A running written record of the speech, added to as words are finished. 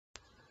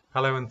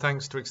Hello, and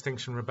thanks to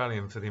Extinction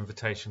Rebellion for the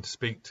invitation to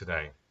speak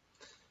today.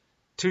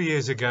 2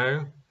 years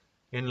ago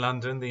in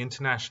London, the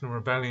International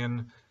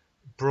Rebellion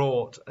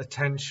brought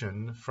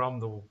attention from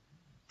the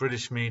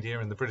British media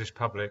and the British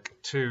public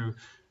to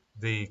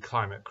the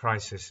climate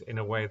crisis in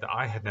a way that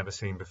I had never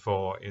seen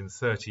before in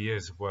 30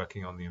 years of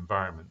working on the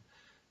environment.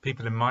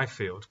 People in my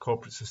field,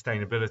 corporate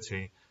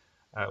sustainability,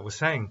 were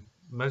saying,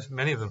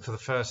 many of them for the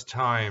first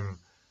time,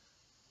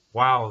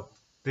 wow,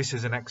 this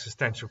is an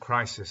existential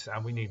crisis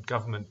and we need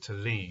government to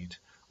lead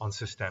on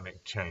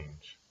systemic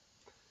change.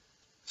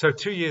 So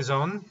 2 years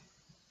on,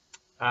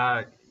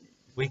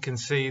 we can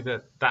see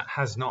that that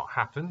has not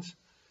happened.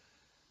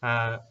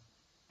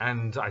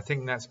 And I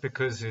think that's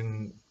because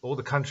in all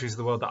the countries of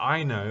the world that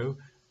I know,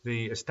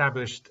 the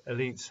established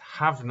elites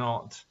have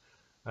not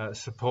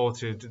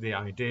supported the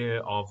idea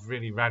of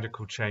really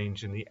radical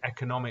change in the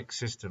economic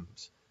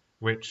systems,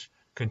 which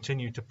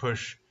continue to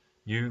push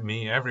you,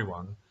 me,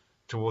 everyone,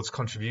 towards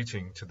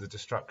contributing to the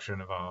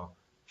destruction of our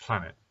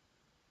planet.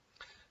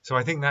 So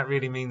I think that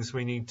really means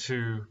we need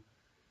to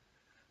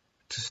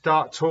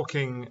start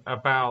talking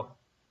about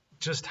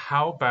just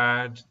how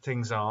bad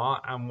things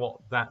are and what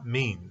that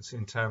means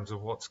in terms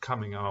of what's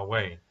coming our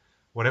way,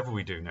 whatever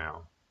we do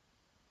now.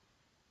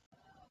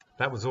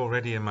 That was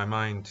already in my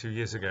mind 2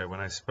 years ago when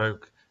I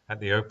spoke at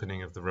the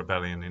opening of the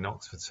rebellion in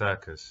Oxford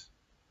Circus.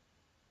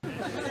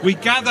 We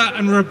gather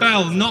and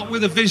rebel not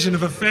with a vision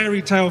of a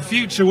fairy tale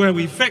future where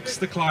we fix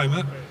the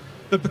climate,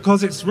 but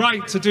because it's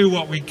right to do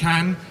what we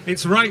can,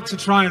 it's right to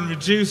try and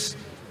reduce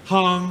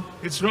harm,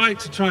 it's right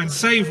to try and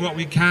save what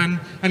we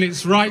can, and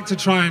it's right to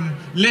try and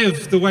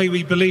live the way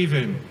we believe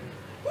in. To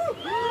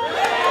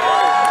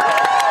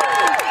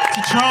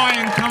try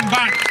and come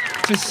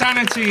back to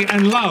sanity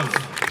and love.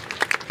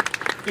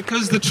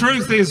 Because the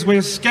truth is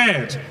we're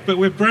scared, but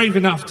we're brave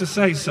enough to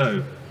say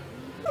so.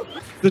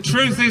 The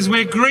truth is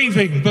we're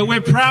grieving, but we're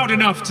proud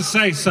enough to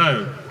say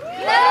so.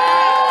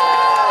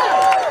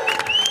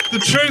 The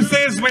truth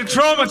is we're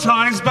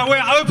traumatized, but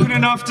we're open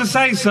enough to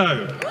say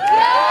so.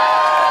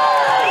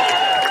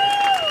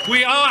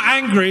 We are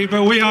angry,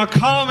 but we are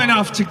calm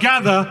enough to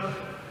gather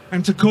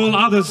and to call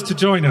others to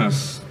join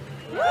us.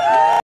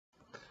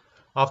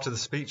 After the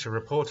speech, a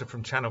reporter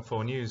from Channel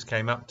 4 News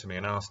came up to me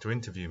and asked to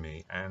interview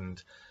me,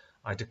 and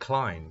I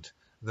declined.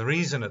 The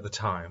reason at the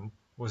time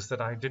was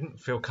that I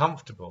didn't feel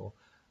comfortable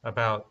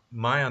about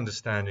my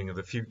understanding of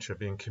the future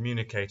being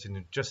communicated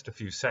in just a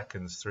few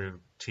seconds through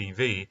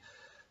TV,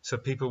 so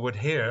people would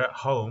hear at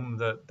home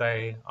that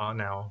they are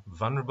now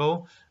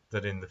vulnerable,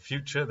 that in the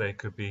future they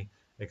could be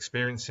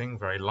experiencing,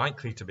 very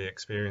likely to be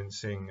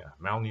experiencing,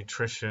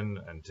 malnutrition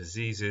and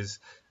diseases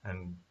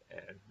and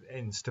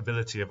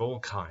instability of all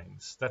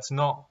kinds. That's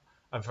not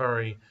a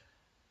very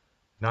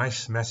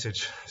nice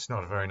message. It's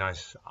not a very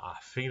nice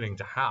feeling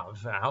to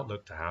have,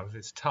 outlook to have.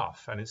 It's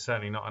tough, and it's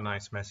certainly not a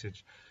nice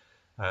message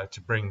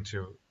to bring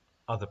to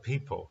other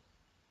people.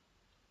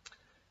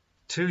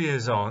 2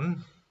 years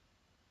on,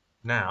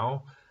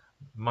 now,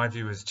 my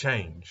view has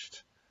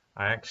changed.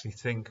 I actually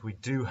think we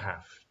do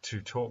have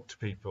to talk to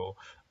people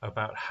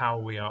about how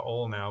we are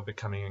all now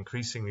becoming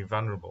increasingly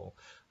vulnerable,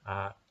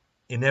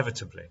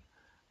 inevitably.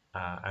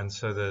 And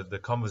so the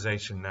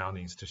conversation now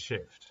needs to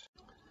shift.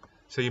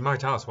 So you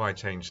might ask why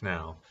change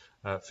now?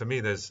 For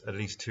me, there's at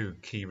least two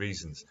key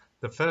reasons.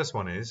 The first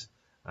one is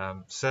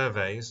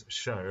surveys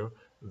show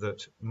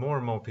that more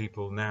and more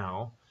people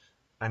now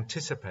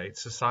anticipate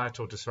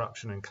societal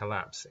disruption and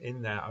collapse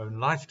in their own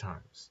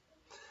lifetimes.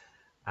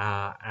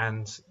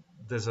 And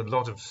there's a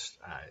lot of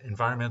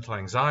environmental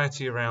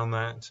anxiety around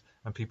that,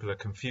 and people are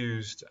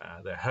confused,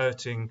 they're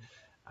hurting.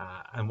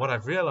 And what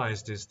I've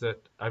realized is that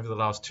over the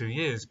last 2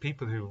 years,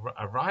 people who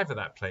arrive at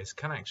that place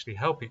can actually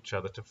help each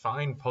other to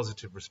find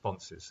positive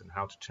responses and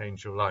how to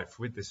change your life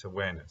with this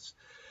awareness.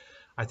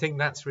 I think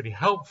that's really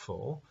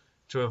helpful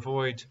to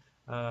avoid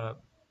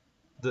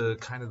the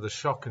kind of the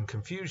shock and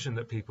confusion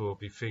that people will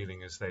be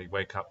feeling as they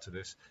wake up to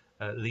this,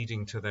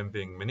 leading to them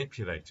being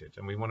manipulated.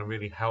 And we want to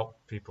really help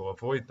people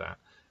avoid that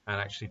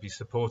and actually be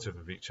supportive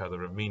of each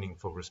other of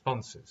meaningful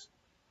responses.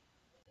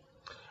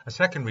 A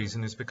second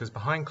reason is because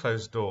behind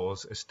closed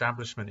doors,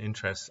 establishment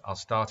interests are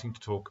starting to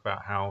talk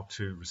about how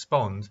to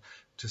respond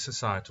to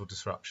societal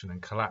disruption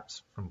and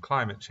collapse from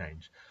climate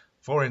change.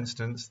 For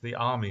instance, the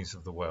armies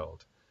of the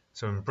world.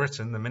 So in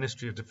Britain, the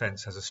Ministry of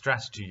Defence has a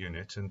strategy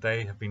unit, and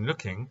they have been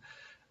looking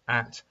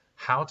at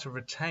how to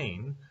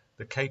retain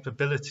the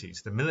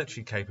capabilities, the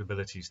military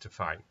capabilities to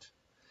fight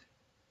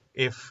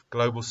if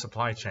global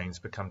supply chains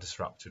become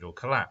disrupted or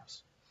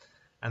collapse.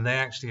 And they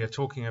actually are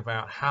talking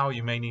about how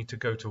you may need to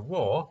go to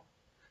war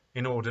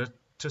in order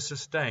to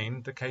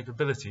sustain the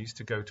capabilities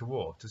to go to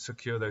war, to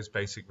secure those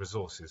basic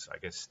resources, I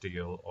guess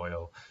steel,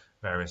 oil,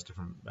 various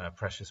different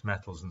precious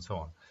metals and so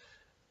on.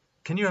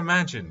 Can you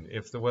imagine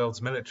if the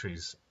world's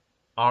militaries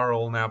are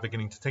all now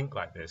beginning to think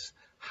like this,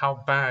 how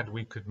bad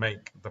we could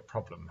make the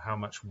problem, how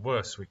much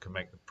worse we could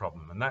make the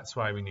problem? And that's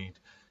why we need,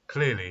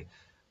 clearly,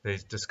 the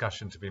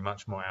discussion to be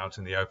much more out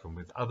in the open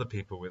with other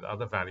people with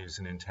other values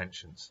and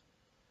intentions.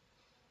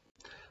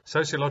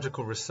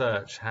 Sociological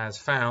research has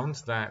found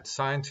that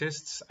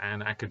scientists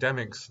and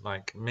academics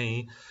like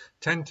me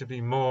tend to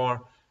be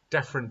more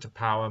deferent to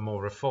power,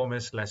 more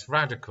reformist, less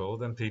radical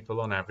than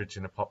people on average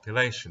in a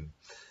population.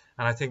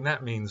 And I think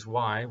that means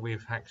why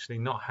we've actually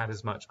not had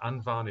as much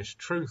unvarnished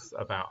truth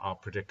about our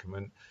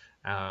predicament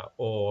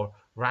or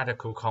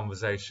radical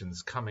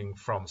conversations coming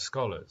from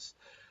scholars.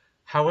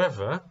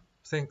 However,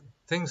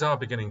 things are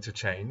beginning to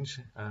change.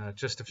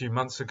 Just a few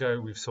months ago,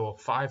 we saw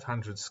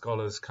 500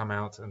 scholars come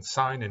out and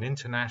sign an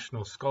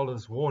international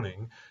scholars'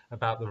 warning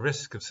about the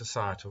risk of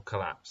societal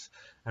collapse,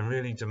 and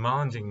really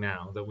demanding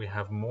now that we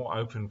have more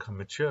open,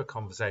 mature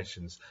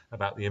conversations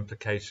about the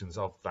implications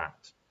of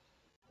that.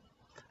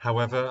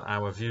 However,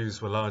 our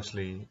views were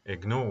largely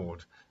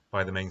ignored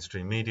by the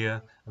mainstream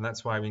media, and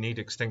that's why we need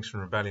Extinction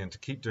Rebellion to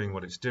keep doing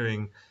what it's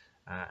doing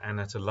and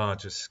at a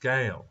larger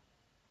scale.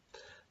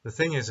 The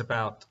thing is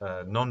about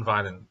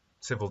non-violent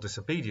civil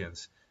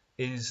disobedience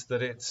is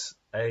that it's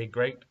a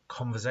great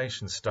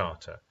conversation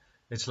starter.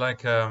 It's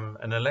like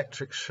an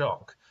electric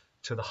shock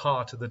to the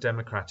heart of the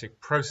democratic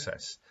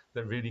process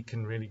that really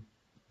can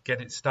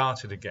get it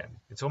started again.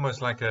 It's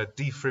almost like a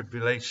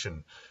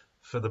defibrillation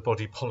for the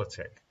body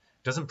politic.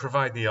 It doesn't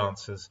provide the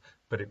answers,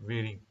 but it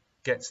really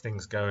gets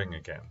things going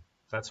again.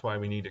 That's why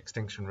we need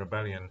Extinction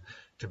Rebellion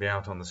to be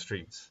out on the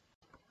streets.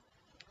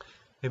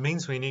 It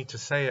means we need to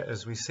say it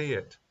as we see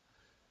it,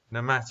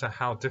 no matter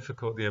how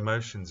difficult the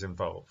emotions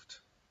involved.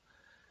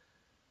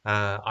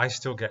 I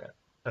still get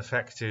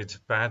affected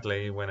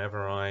badly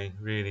whenever I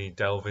really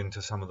delve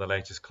into some of the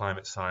latest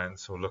climate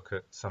science or look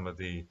at some of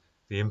the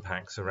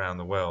impacts around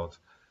the world.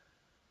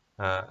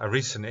 A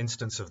recent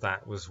instance of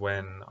that was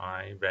when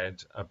I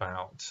read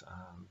about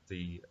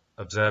the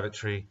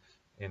observatory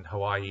in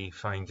Hawaii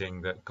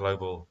finding that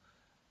global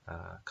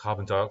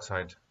carbon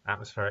dioxide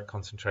atmospheric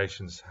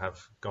concentrations have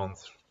gone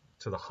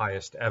to the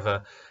highest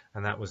ever,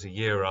 and that was a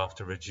year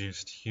after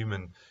reduced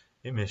human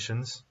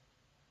emissions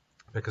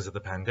because of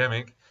the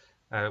pandemic,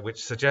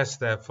 which suggests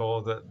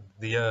therefore that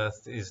the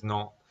Earth is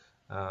not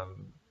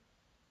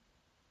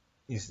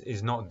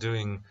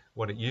doing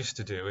what it used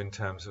to do in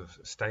terms of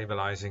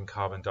stabilizing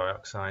carbon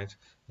dioxide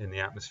in the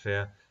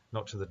atmosphere,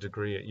 not to the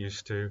degree it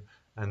used to,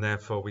 and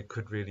therefore we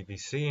could really be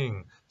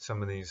seeing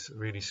some of these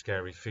really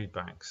scary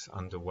feedbacks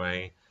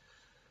underway.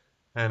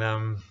 And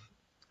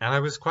I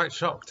was quite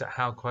shocked at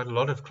how quite a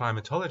lot of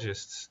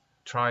climatologists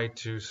tried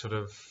to sort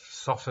of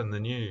soften the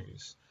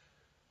news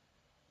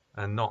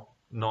and not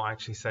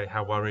actually say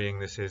how worrying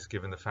this is,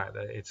 given the fact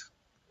that it's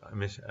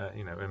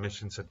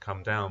emissions had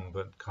come down,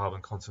 but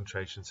carbon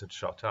concentrations had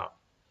shot up.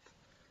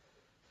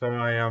 So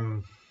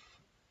I,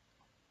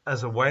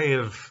 as a way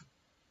of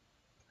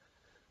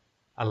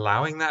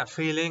allowing that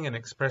feeling and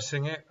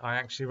expressing it, I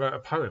actually wrote a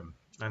poem.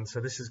 And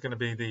so this is going to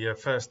be the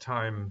first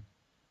time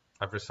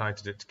I've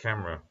recited it to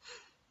camera.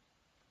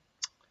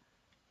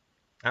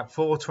 At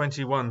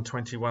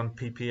 4:21:21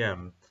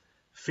 ppm,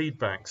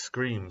 feedback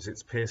screams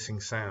its piercing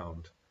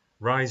sound,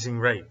 rising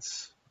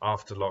rates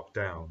after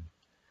lockdown.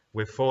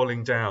 We're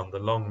falling down the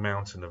long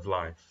mountain of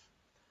life.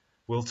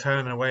 We'll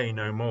turn away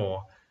no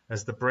more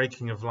as the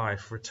breaking of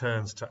life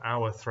returns to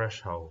our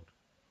threshold.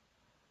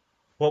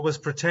 What was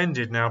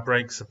pretended now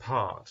breaks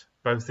apart,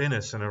 both in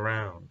us and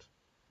around.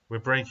 We're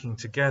breaking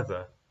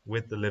together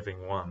with the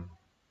living one.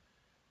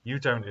 You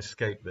don't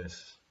escape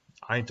this.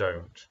 I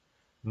don't.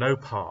 No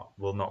part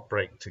will not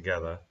break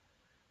together,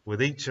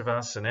 with each of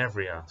us and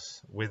every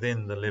us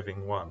within the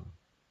living one.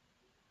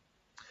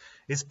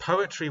 Is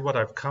poetry what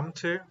I've come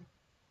to?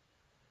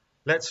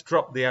 Let's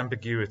drop the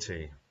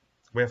ambiguity.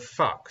 We're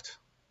fucked.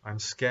 I'm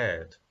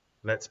scared.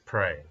 Let's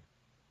pray.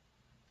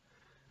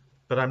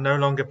 But I'm no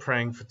longer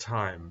praying for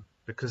time,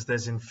 because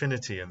there's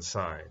infinity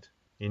inside,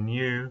 in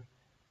you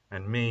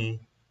and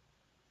me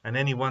and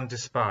anyone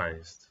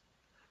despised.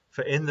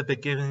 For in the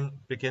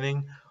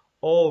beginning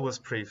all was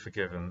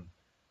pre-forgiven.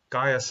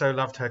 Gaia so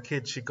loved her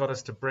kids she got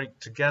us to break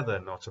together,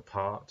 not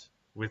apart.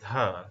 With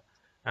her,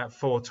 at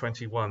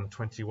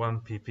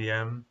 4:21:21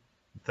 ppm,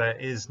 there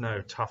is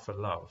no tougher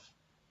love.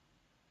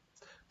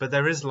 But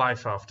there is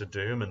life after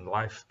doom and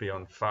life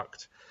beyond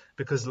fucked,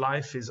 because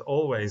life is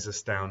always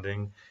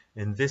astounding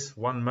in this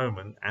one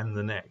moment and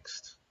the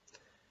next.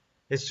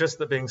 It's just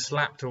that being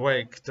slapped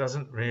awake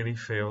doesn't really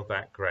feel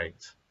that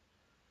great.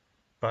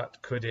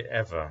 But could it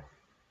ever?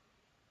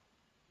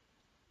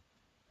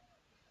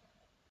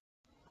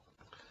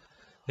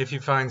 If you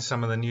find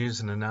some of the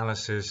news and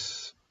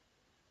analysis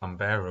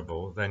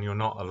unbearable, then you're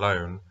not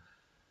alone.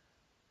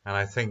 And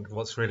I think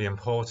what's really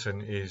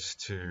important is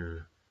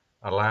to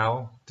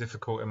allow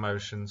difficult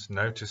emotions,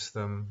 notice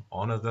them,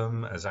 honor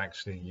them as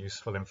actually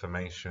useful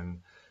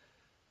information,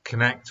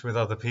 connect with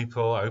other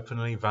people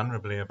openly,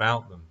 vulnerably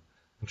about them,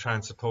 and try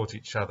and support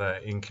each other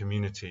in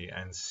community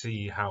and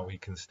see how we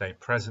can stay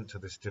present to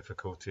this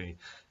difficulty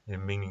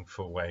in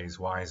meaningful ways,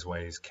 wise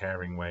ways,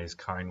 caring ways,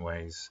 kind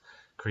ways,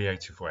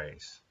 creative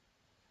ways.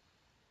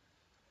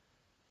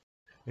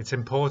 It's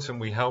important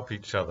we help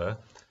each other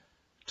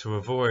to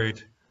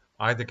avoid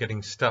either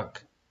getting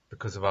stuck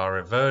because of our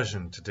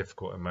aversion to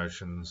difficult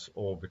emotions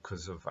or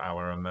because of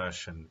our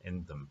immersion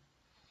in them.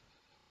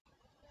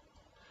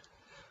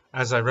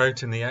 As I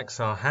wrote in the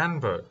XR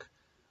handbook,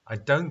 I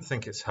don't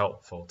think it's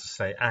helpful to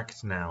say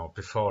act now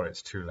before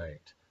it's too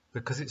late,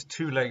 because it's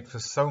too late for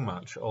so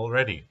much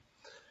already.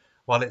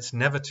 While it's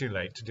never too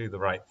late to do the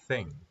right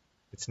thing,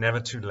 it's never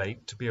too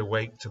late to be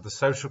awake to the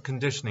social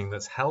conditioning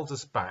that's held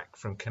us back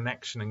from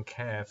connection and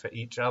care for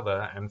each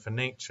other and for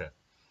nature.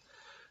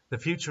 The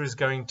future is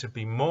going to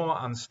be more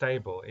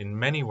unstable in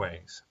many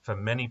ways for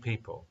many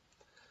people.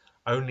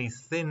 Only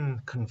thin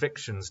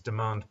convictions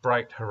demand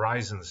bright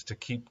horizons to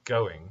keep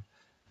going.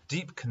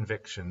 Deep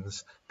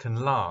convictions can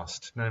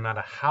last no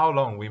matter how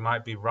long we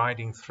might be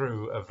riding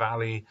through a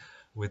valley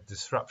with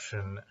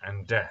disruption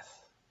and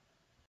death.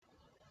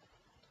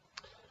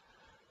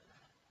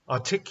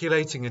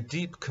 Articulating a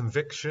deep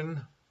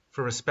conviction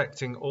for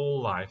respecting all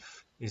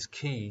life is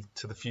key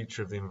to the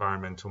future of the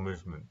environmental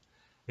movement.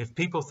 If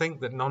people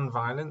think that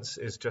nonviolence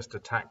is just a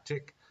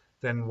tactic,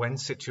 then when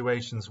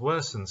situations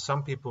worsen,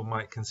 some people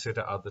might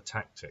consider other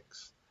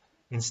tactics.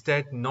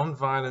 Instead,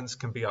 nonviolence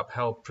can be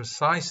upheld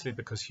precisely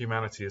because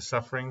humanity is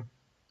suffering,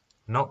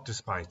 not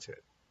despite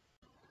it.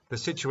 The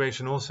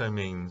situation also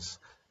means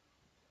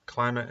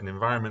climate and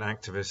environment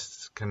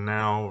activists can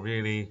now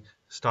really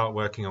start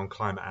working on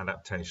climate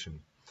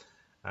adaptation.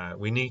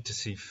 We need to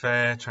see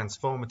fair,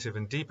 transformative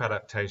and deep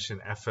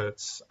adaptation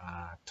efforts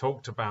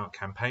talked about,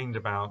 campaigned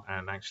about,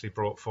 and actually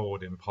brought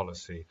forward in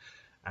policy,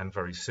 and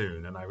very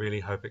soon. And I really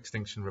hope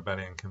Extinction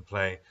Rebellion can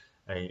play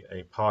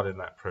a part in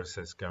that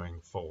process going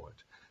forward.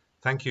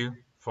 Thank you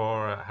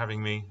for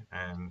having me,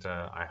 and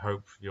I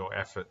hope your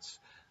efforts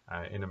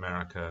in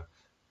America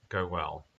go well.